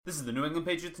This is the New England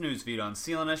Patriots news feed on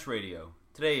CLNS Radio.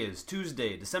 Today is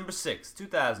Tuesday, December 6,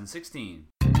 2016.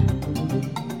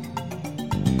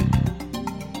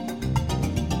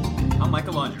 I'm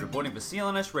Michael Laundrie reporting for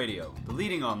CLNS Radio, the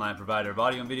leading online provider of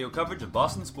audio and video coverage of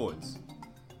Boston sports.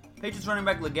 Patriots running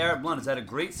back LeGarrette Blount has had a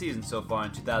great season so far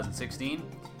in 2016,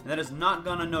 and that has not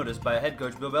gone unnoticed by head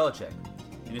coach Bill Belichick.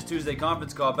 In his Tuesday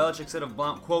conference call, Belichick said of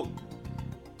Blount, quote,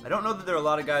 "I don't know that there are a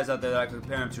lot of guys out there that I could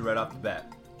compare him to right off the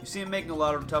bat. You see him making a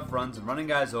lot of tough runs and running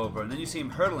guys over, and then you see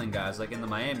him hurdling guys like in the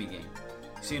Miami game.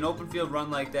 You see an open field run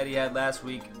like that he had last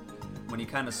week when he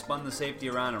kind of spun the safety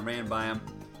around and ran by him.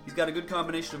 He's got a good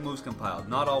combination of moves compiled,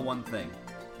 not all one thing.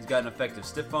 He's got an effective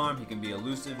stiff arm, he can be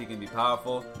elusive, he can be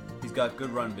powerful, he's got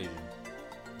good run vision.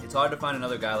 It's hard to find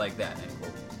another guy like that," end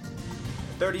quote.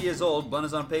 At 30 years old, Blount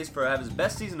is on pace for have his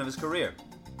best season of his career.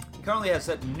 He currently has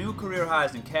set new career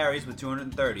highs in carries with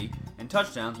 230 and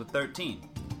touchdowns with 13.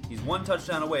 He's one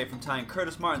touchdown away from tying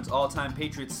Curtis Martin's all-time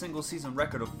Patriots single-season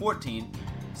record of 14,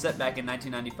 set back in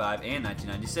 1995 and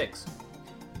 1996.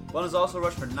 Blount has also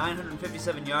rushed for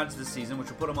 957 yards this season, which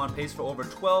will put him on pace for over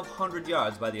 1,200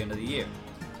 yards by the end of the year.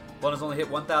 Blount has only hit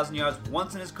 1,000 yards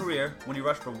once in his career when he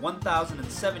rushed for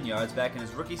 1,007 yards back in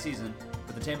his rookie season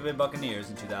with the Tampa Bay Buccaneers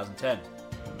in 2010.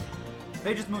 The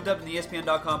Patriots moved up in the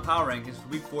ESPN.com power rankings for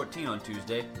Week 14 on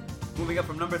Tuesday, moving up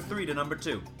from number 3 to number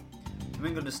 2. New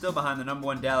England is still behind the number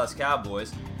 1 Dallas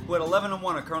Cowboys, who at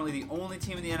 11-1 are currently the only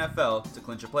team in the NFL to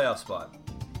clinch a playoff spot.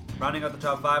 Rounding out the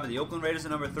top 5 are the Oakland Raiders at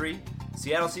number 3,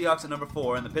 Seattle Seahawks at number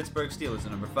 4, and the Pittsburgh Steelers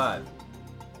at number 5.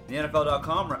 In the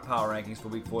NFL.com power rankings for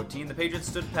Week 14, the Patriots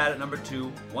stood pat at number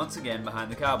 2, once again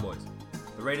behind the Cowboys.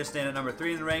 The Raiders stand at number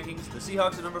 3 in the rankings, the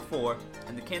Seahawks at number 4,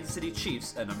 and the Kansas City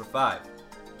Chiefs at number 5.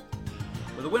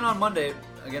 With a win on Monday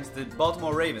against the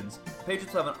Baltimore Ravens, the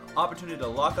Patriots will have an opportunity to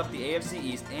lock up the AFC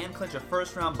East and clinch a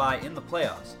first-round bye in the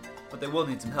playoffs, but they will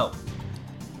need some help.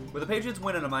 With the Patriots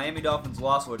win and a Miami Dolphins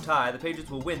loss or tie, the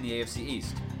Patriots will win the AFC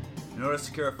East. In order to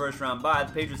secure a first-round bye,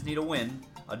 the Patriots need a win,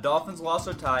 a Dolphins loss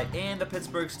or tie, and a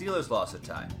Pittsburgh Steelers loss or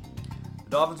tie. The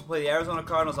Dolphins will play the Arizona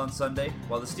Cardinals on Sunday,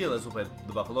 while the Steelers will play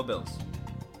the Buffalo Bills.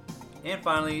 And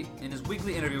finally, in his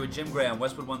weekly interview with Jim Gray on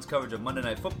Westwood One's coverage of Monday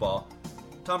Night Football,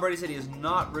 Tom Brady said he has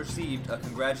not received a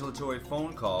congratulatory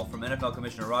phone call from NFL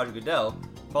Commissioner Roger Goodell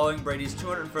following Brady's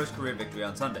 201st career victory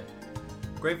on Sunday.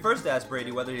 Gray first asked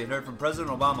Brady whether he had heard from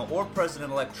President Obama or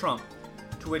President-elect Trump,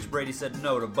 to which Brady said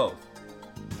no to both.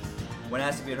 When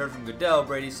asked if he had heard from Goodell,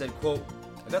 Brady said, quote,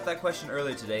 "I got that question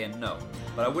earlier today and no,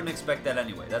 but I wouldn't expect that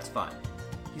anyway, that's fine.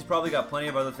 He's probably got plenty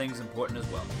of other things important as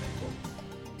well," end quote.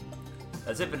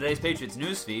 That's it for today's Patriots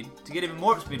news feed. To get even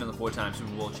more up to speed on the 4-time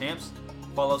Super Bowl champs,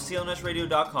 follow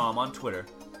CLNSradio.com on Twitter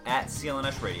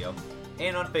 @CLNSradio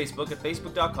and on Facebook at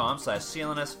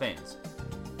Facebook.com/CLNSfans.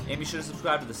 And be sure to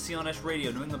subscribe to the CLNS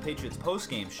Radio New England Patriots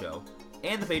post-game show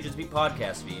and the Patriots Beat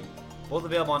podcast feed, both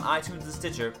available on iTunes and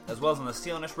Stitcher, as well as on the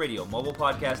CLNS Radio mobile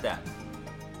podcast app.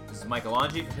 This is Michael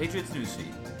Laundrie for Patriots News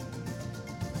Feed.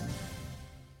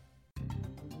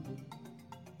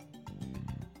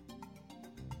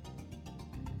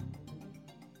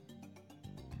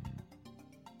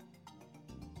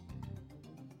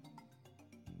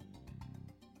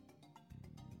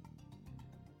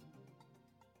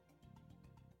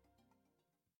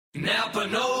 Napa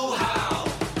know-how.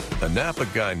 A Napa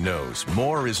guy knows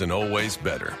more isn't always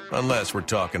better, unless we're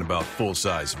talking about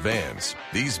full-size vans.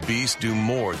 These beasts do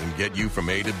more than get you from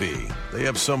A to B. They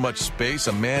have so much space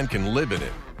a man can live in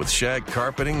it. With shag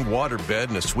carpeting, waterbed,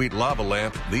 and a sweet lava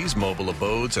lamp, these mobile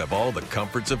abodes have all the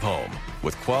comforts of home.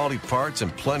 With quality parts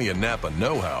and plenty of Napa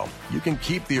know-how, you can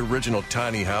keep the original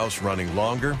tiny house running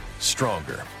longer,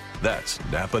 stronger. That's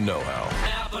Napa know-how.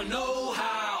 Napa know-how.